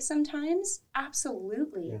life sometimes?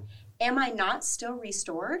 Absolutely. Yeah. Am I not still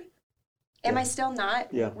restored? Am I still not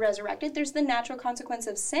resurrected? There's the natural consequence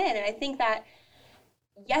of sin. And I think that,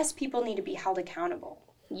 yes, people need to be held accountable.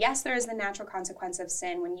 Yes, there is the natural consequence of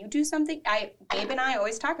sin. When you do something, Gabe and I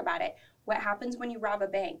always talk about it. What happens when you rob a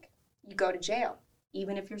bank? You go to jail.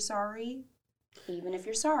 Even if you're sorry. Even if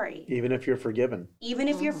you're sorry. Even if you're forgiven. Even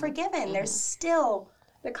if you're forgiven, there's still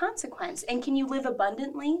the consequence. And can you live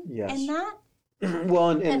abundantly in that?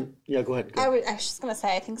 Well, and yeah, go ahead. I was just going to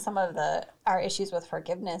say, I think some of our issues with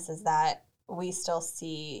forgiveness is that we still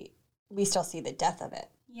see the death of it.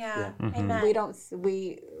 Yeah. Mm-hmm. Amen.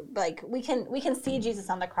 We can see Jesus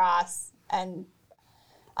on the cross and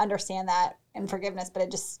understand that in forgiveness, but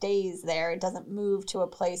it just stays there. It doesn't move to a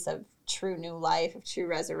place of true new life, of true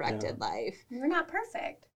resurrected life. You're not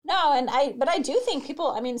perfect. No, but I do think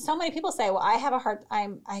so many people say, well,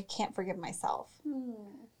 I can't forgive myself.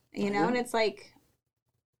 You know, and it's like,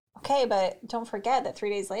 okay, but don't forget that 3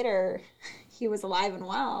 days later, he was alive and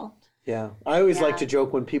well. Yeah. I always like to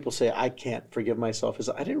joke when people say, I can't forgive myself, is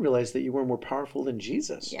I didn't realize that you were more powerful than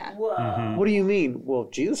Jesus. Yeah. Whoa. Mm-hmm. What do you mean? Well,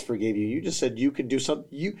 Jesus forgave you. You just said you could do something.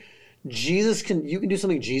 You can do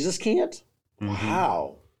something Jesus can't? Mm-hmm.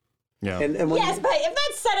 Wow. Yeah. And when Yes, but if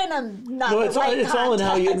that's said in a not it's all in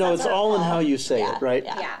how you that's all in how you say it, right?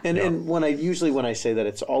 Yeah. And when I say that,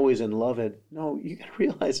 it's always in love. And no, you got to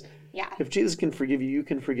realize, if Jesus can forgive you, you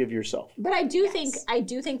can forgive yourself. But I do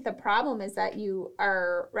think the problem is that you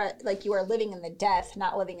are living in the death,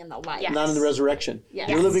 not living in the life. Yes. Not in the resurrection. Yes.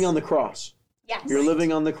 You're living on the cross. Yes. You're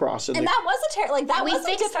living on the cross. And that was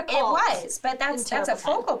difficult. It was, but that's a terrible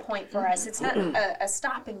focal point for us. It's not a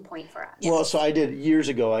stopping point for us. Well, so I did years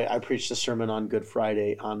ago. I preached a sermon on Good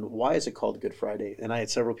Friday on why is it called Good Friday, and I had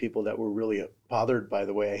several people that were really bothered by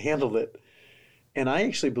the way I handled it. And I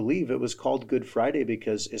actually believe it was called Good Friday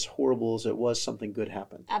because, as horrible as it was, something good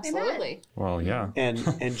happened. Absolutely. Well, yeah.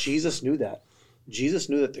 And Jesus knew that. Jesus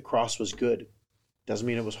knew that the cross was good. Doesn't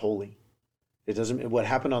mean it was holy. It doesn't. What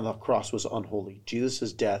happened on the cross was unholy.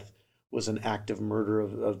 Jesus' death was an act of murder,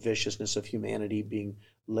 of viciousness, of humanity being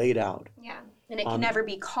laid out. Yeah, and it can never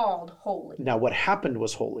be called holy. Now, what happened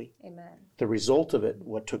was holy. Amen. The result of it,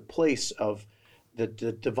 what took place of the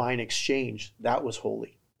divine exchange, that was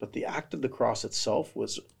holy. But the act of the cross itself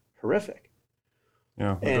was horrific.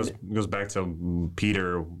 Yeah, it goes back to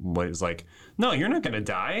Peter was like, no, you're not going to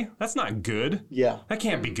die. That's not good. Yeah. That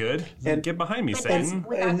can't be good. And get behind me, But Satan. that's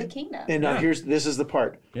without the kingdom. And now this is the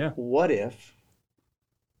part. Yeah. What if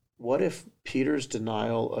Peter's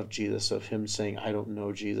denial of Jesus, of him saying, I don't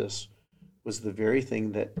know Jesus, was the very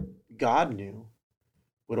thing that God knew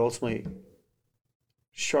would ultimately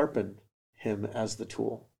sharpen him as the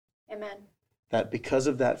tool? Amen. That because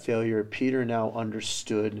of that failure, Peter now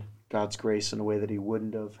understood God's grace in a way that he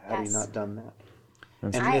wouldn't have had he not done that.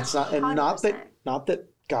 And it's not that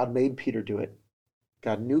God made Peter do it.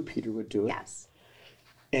 God knew Peter would do it. Yes.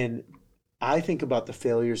 And I think about the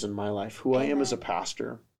failures in my life, who I am as a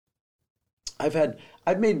pastor.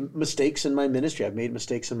 I've made mistakes in my ministry. I've made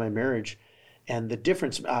mistakes in my marriage. And the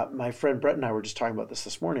difference, my friend Brett and I were just talking about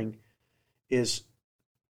this morning, is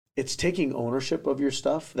it's taking ownership of your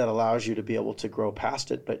stuff that allows you to be able to grow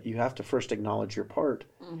past it, but you have to first acknowledge your part.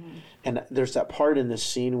 Mm-hmm. And there's that part in this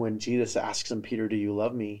scene when Jesus asks him, Peter, do you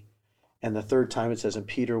love me? And the third time it says, and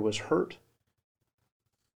Peter was hurt.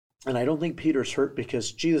 And I don't think Peter's hurt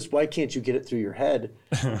because, Jesus, why can't you get it through your head?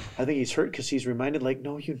 I think he's hurt because he's reminded, like,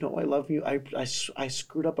 no, you know I love you. I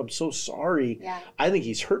screwed up. I'm so sorry. Yeah. I think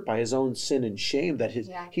he's hurt by his own sin and shame that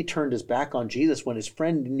he turned his back on Jesus when his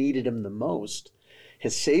friend needed him the most.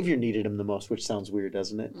 His Savior needed him the most, which sounds weird,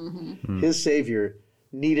 doesn't it? Mm-hmm. His Savior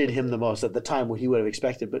needed him the most at the time, what he would have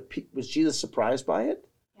expected. But was Jesus surprised by it?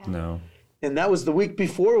 Yeah. No. And that was the week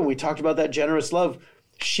before when we talked about that generous love.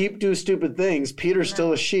 Sheep do stupid things. Peter's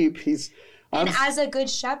still a sheep. He's And as a good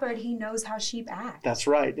shepherd, he knows how sheep act. That's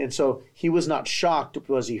right. And so he was not shocked.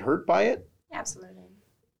 Was he hurt by it? Absolutely.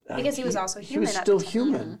 Because he was also human. He was still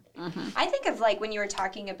human. I think of like when you were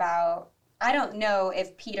talking about, I don't know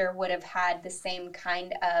if Peter would have had the same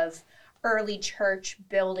kind of early church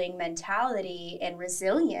building mentality and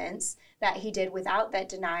resilience that he did without that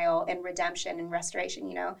denial and redemption and restoration,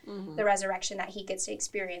 the resurrection that he gets to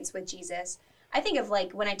experience with Jesus. I think of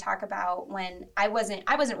like when I talk about when I wasn't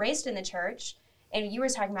raised in the church, and you were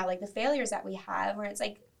talking about like the failures that we have, where it's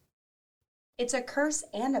like it's a curse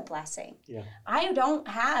and a blessing. Yeah. I don't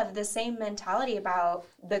have the same mentality about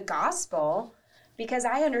the gospel because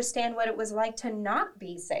I understand what it was like to not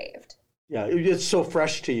be saved. Yeah, it's so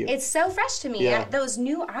fresh to you. It's so fresh to me. Yeah. Those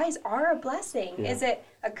new eyes are a blessing. Yeah. Is it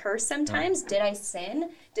a curse sometimes? Did I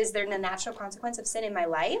sin? Is there a natural consequence of sin in my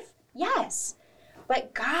life? Yes.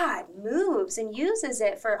 But God moves and uses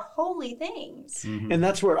it for holy things. And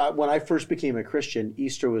that's where, when I first became a Christian,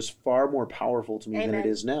 Easter was far more powerful to me than it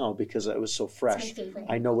is now because it was so fresh.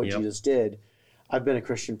 I know what Jesus did. I've been a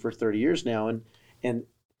Christian for 30 years now, and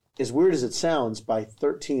as weird as it sounds, by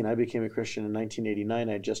 13, I became a Christian in 1989.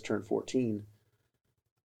 I just turned 14.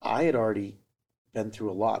 I had already been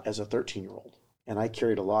through a lot as a 13-year-old, and I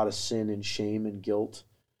carried a lot of sin and shame and guilt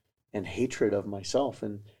and hatred of myself.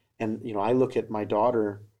 And I look at my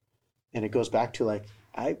daughter, and it goes back to like,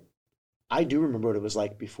 I do remember what it was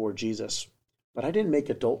like before Jesus, but I didn't make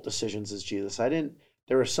adult decisions as Jesus.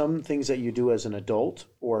 There are some things that you do as an adult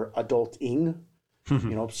or adulting,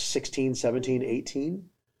 16, 17, 18,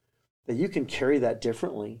 that you can carry that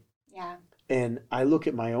differently. Yeah. And I look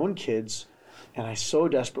at my own kids, and I so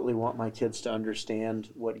desperately want my kids to understand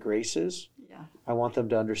what grace is. Yeah. I want them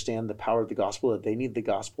to understand the power of the gospel, that they need the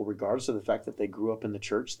gospel regardless of the fact that they grew up in the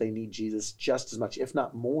church. They need Jesus just as much, if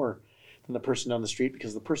not more, than the person down the street,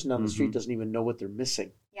 because the person down the street doesn't even know what they're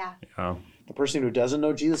missing. Yeah. The person who doesn't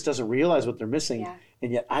know Jesus doesn't realize what they're missing. Yeah.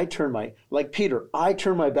 And yet I turn my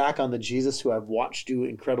back on the Jesus who I've watched do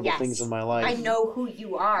incredible things in my life. I know who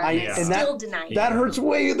you are. And still deny you. That hurts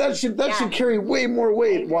way. That should carry way more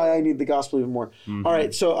weight. Why I need the gospel even more. All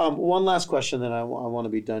right. So one last question, then I want to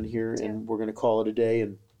be done here, and we're going to call it a day.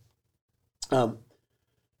 And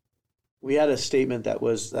we had a statement that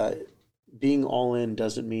was that being all in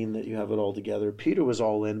doesn't mean that you have it all together. Peter was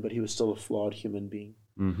all in, but he was still a flawed human being.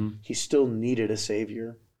 He still needed a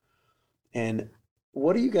savior. And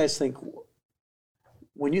what do you guys think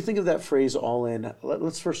when you think of that phrase all in?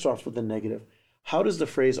 Let's first start with the negative. How does the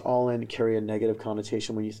phrase all in carry a negative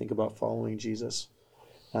connotation when you think about following Jesus?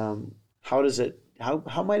 How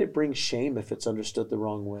might it bring shame if it's understood the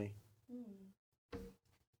wrong way?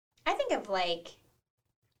 I think of like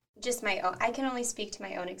just my own, I can only speak to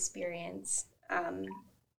my own experience.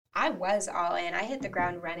 I was all in. I hit the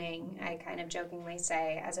ground running, I kind of jokingly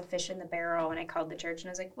say, as a fish in the barrel when I called the church. And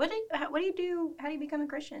I was like, what do you do? How do you become a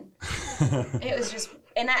Christian? It was just,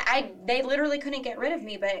 and they literally couldn't get rid of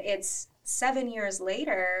me. But it's 7 years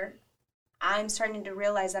later, I'm starting to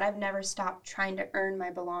realize that I've never stopped trying to earn my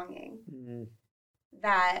belonging.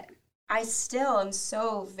 That I still am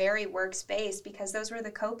so very works-based because those were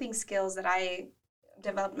the coping skills that I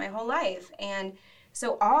developed my whole life. And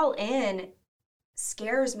so all in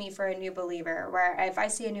scares me for a new believer, where if I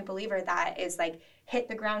see a new believer that is like hit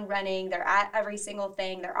the ground running, they're at every single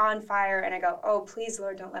thing, they're on fire, and I go, oh, please,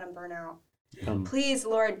 Lord, don't let them burn out. Please,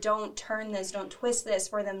 Lord, don't turn this, don't twist this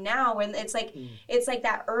for them now. When it's like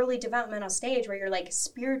that early developmental stage where you're like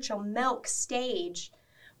spiritual milk stage,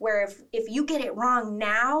 where if you get it wrong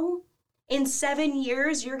now, in 7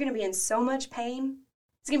 years, you're going to be in so much pain.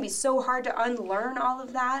 It's going to be so hard to unlearn all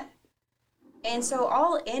of that. And so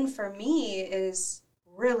all in for me is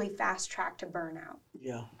really fast track to burnout.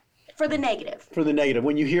 Yeah. For the negative. For the negative.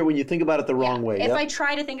 When you think about it the wrong way. If I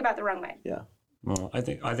try to think about it the wrong way. Yeah. Well, I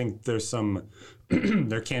think there's some,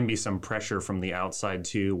 there can be some pressure from the outside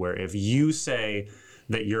too, where if you say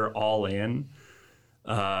that you're all in,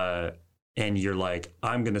 and you're like,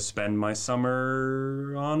 I'm going to spend my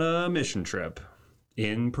summer on a mission trip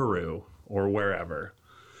in Peru or wherever,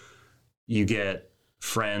 you get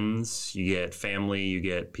friends, you get family, you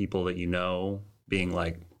get people that you know being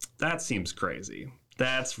like, that seems crazy.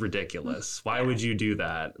 That's ridiculous. Why would you do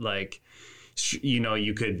that? Like, you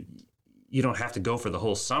don't have to go for the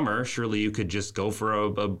whole summer. Surely you could just go for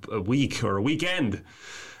a week or a weekend.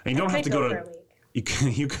 And you don't have to go to,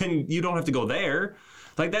 you don't have to go there.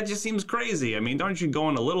 Like, that just seems crazy. I mean, aren't you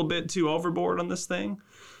going a little bit too overboard on this thing?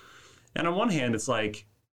 And on one hand, it's like,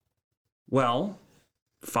 well,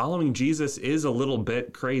 following Jesus is a little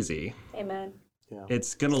bit crazy. Amen. Yeah.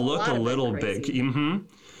 It's going to look a little bit. And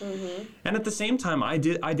at the same time, I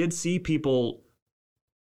did see people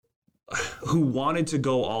who wanted to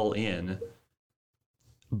go all in,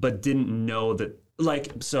 but didn't know that.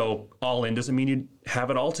 Like, so all in doesn't mean you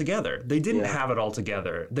have it all together. They didn't have it all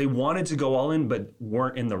together. They wanted to go all in, but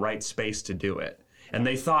weren't in the right space to do it. And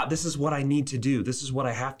they thought, this is what I need to do. This is what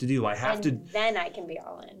I have to do. Then I can be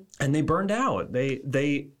all in. And they burned out.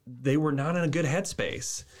 They were not in a good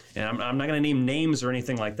headspace. And I'm not going to name names or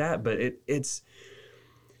anything like that, but it's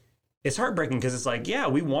heartbreaking because it's like, yeah,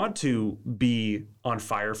 we want to be on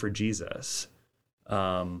fire for Jesus.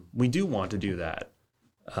 We do want to do that.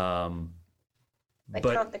 But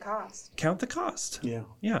count the cost. Count the cost. Yeah.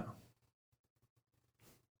 Yeah.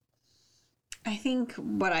 I think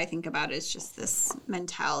what I think about is just this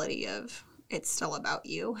mentality of it's still about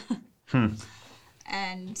you.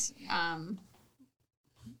 And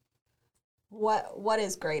what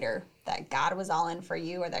is greater, that God was all in for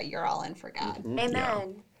you or that you're all in for God? Amen. Yeah.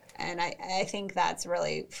 And I think that's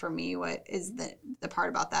really, for me, what is the part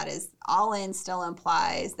about that is all in still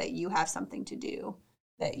implies that you have something to do,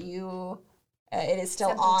 that you, it is still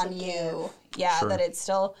Something on to you. Yeah, Sure. that it's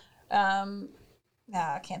still,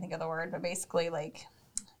 I can't think of the word, but basically like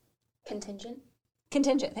Contingent.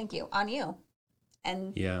 thank you, on you.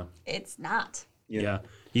 And Yeah. it's not. Yeah.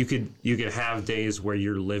 You could have days where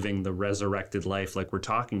you're living the resurrected life like we're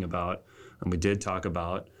talking about, and we did talk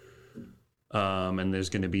about. And there's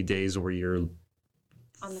going to be days where you're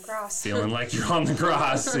On the cross. feeling like you're on the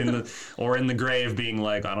cross or in the grave, being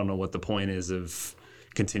like, I don't know what the point is of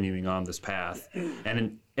continuing on this path.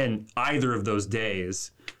 And in either of those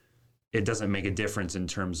days, it doesn't make a difference in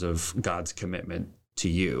terms of God's commitment to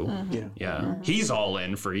you. Yeah. Yeah. He's all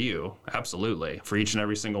in for you. Absolutely. For each and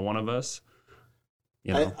every single one of us.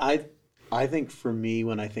 You know? I think for me,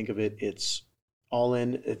 when I think of it, it's all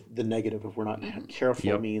in. The negative, if we're not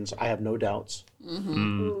careful, means I have no doubts.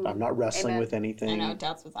 Ooh. I'm not wrestling Amen. with anything. I know,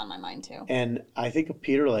 doubts was on my mind too. And I think of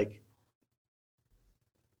Peter like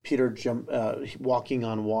Peter walking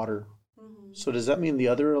on water. So does that mean the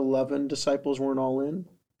other 11 disciples weren't all in?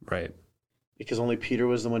 Right. Because only Peter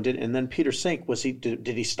was the one did. And then Peter sank. Was he? Did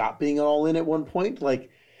he stop being all in at one point? Like,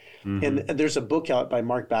 and there's a book out by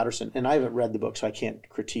Mark Batterson, and I haven't read the book, so I can't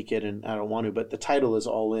critique it, and I don't want to. But the title is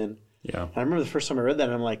All In. Yeah. And I remember the first time I read that,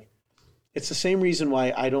 and I'm like, it's the same reason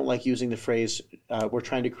why I don't like using the phrase, we're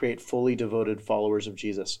trying to create fully devoted followers of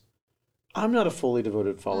Jesus. I'm not a fully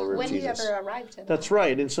devoted follower When of do you Jesus. ever arrive to that? That's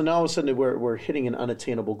right. And so now all of a sudden we're hitting an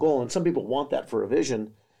unattainable goal. And some people want that for a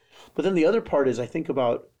vision. But then the other part is I think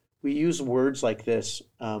about, we use words like this,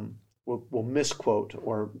 we'll misquote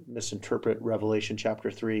or misinterpret Revelation chapter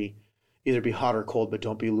 3, either be hot or cold, but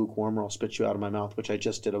don't be lukewarm or I'll spit you out of my mouth, which I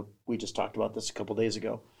just did. We just talked about this a couple days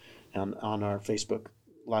ago on our Facebook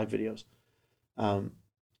live videos.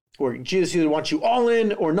 Where Jesus either wants you all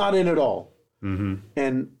in or not in at all.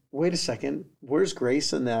 And wait a second, where's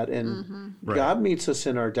grace in that? And Right. God meets us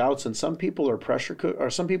in our doubts. And some people are pressure cook, or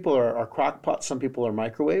some people are crock pot, some people are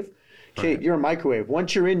microwave. Okay, you're a microwave.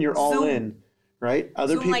 Once you're in, you're all Zoom. in, right?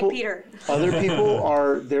 Other Zoom people, like Peter. other people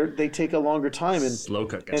are there. They take a longer time. And Slow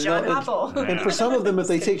cooking. and, John and- Apple. and for some of them, if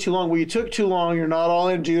they take too long, well, you took too long. You're not all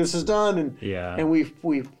in. Jesus is done. And Yeah. and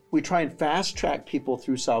we try and fast track people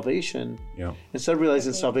through salvation Yeah. instead of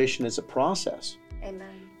realizing salvation is a process. Amen.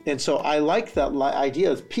 And so I like that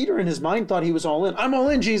idea. Peter in his mind thought he was all in. I'm all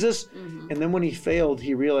in, Jesus. And then when he failed,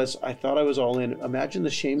 he realized, I thought I was all in. Imagine the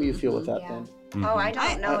shame you feel with that Yeah. then. Oh, I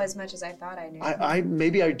don't know as much as I thought I knew.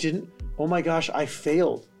 Maybe I didn't. Oh my gosh, I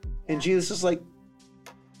failed. And Jesus is like,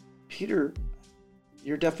 Peter,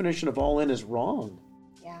 your definition of all in is wrong.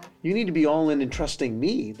 Yeah. You need to be all in trusting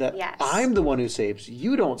me that Yes. I'm the one who saves.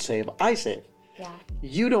 You don't save, I save. Yeah.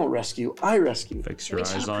 You don't rescue, I rescue. Fix your Which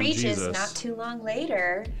he eyes on preaches Jesus. not too long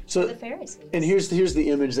later So- to the Pharisees. And here's the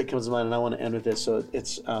image that comes to mind, and I want to end with this. So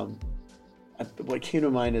it's what came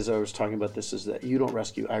to mind as I was talking about this is that you don't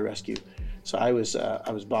rescue, I rescue. So I was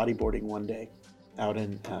bodyboarding one day out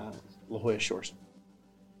in La Jolla Shores,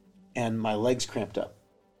 and my legs cramped up,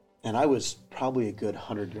 and I was probably a good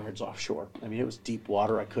 100 yards offshore. I mean, it was deep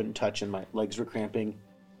water I couldn't touch, and my legs were cramping,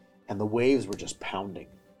 and the waves were just pounding,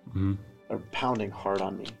 or pounding hard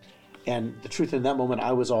on me. And the truth, in that moment,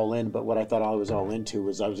 I was all in. But what I thought I was all into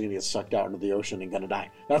was I was going to get sucked out into the ocean and going to die.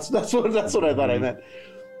 That's what I thought I meant.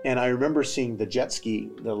 And I remember seeing the jet ski,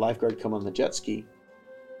 the lifeguard come on the jet ski,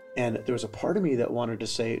 and there was a part of me that wanted to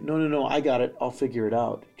say, no, I got it. I'll figure it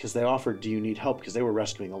out. Because they offered, do you need help? Because they were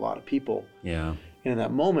rescuing a lot of people. Yeah. And in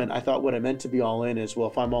that moment, I thought what I meant to be all in is, well,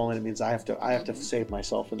 if I'm all in, it means I have to save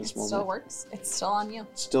myself in this It moment. still works. It's still on you.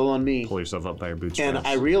 It's still on me. Pull yourself up by your bootstraps. And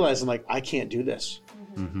I realized, I'm like, I can't do this.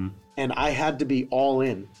 And I had to be all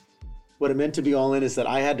in. What it meant to be all in is that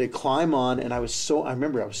I had to climb on, and I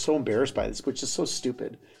remember I was so embarrassed by this, which is so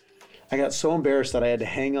stupid. I got so embarrassed that I had to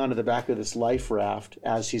hang on to the back of this life raft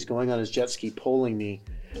as he's going on his jet ski, pulling me,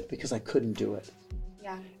 because I couldn't do it.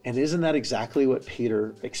 Yeah. And isn't that exactly what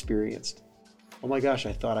Peter experienced? Oh my gosh,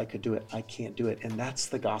 I thought I could do it. I can't do it. And that's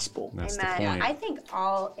the gospel. That's the Amen. point. I think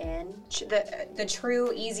all in, the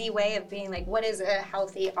true easy way of being like, what is a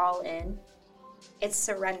healthy all in? It's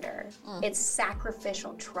surrender. It's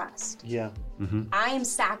sacrificial trust. Yeah. I am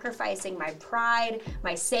sacrificing my pride,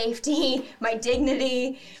 my safety, my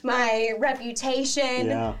dignity, my reputation,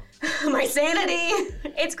 Yeah. my sanity.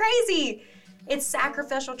 It's crazy. It's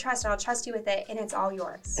sacrificial trust, and I'll trust you with it, and it's all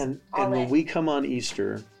yours. And all when in. we come on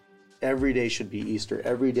Easter, every day should be Easter.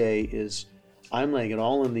 Every day is, I'm laying it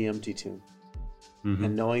all in the empty tomb.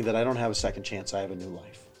 And knowing that I don't have a second chance, I have a new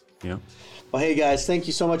life. Yeah. Well, hey guys, thank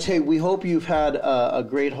you so much. Hey, we hope you've had a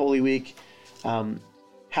great Holy Week.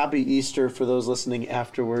 Happy Easter for those listening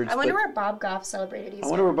afterwards. I wonder But where Bob Goff celebrated Easter. I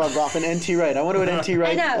wonder where Bob Goff and NT Wright. I wonder what NT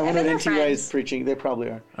Wright. I know, wonder I bet what they're NT Wright is friends. preaching. They probably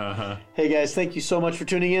are. Uh-huh. Hey guys, thank you so much for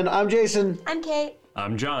tuning in. I'm Jason, I'm Kate.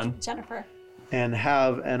 I'm John. Jennifer. and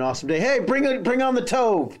have an awesome day. Hey, bring on the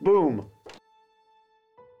Tove. Boom.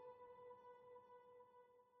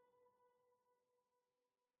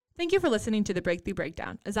 Thank you for listening to the Breakthrough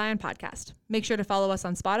Breakdown, a Zion podcast. Make sure to follow us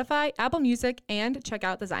on Spotify, Apple Music, and check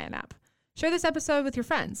out the Zion app. Share this episode with your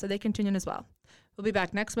friends so they can tune in as well. We'll be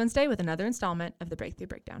back next Wednesday with another installment of the Breakthrough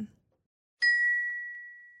Breakdown.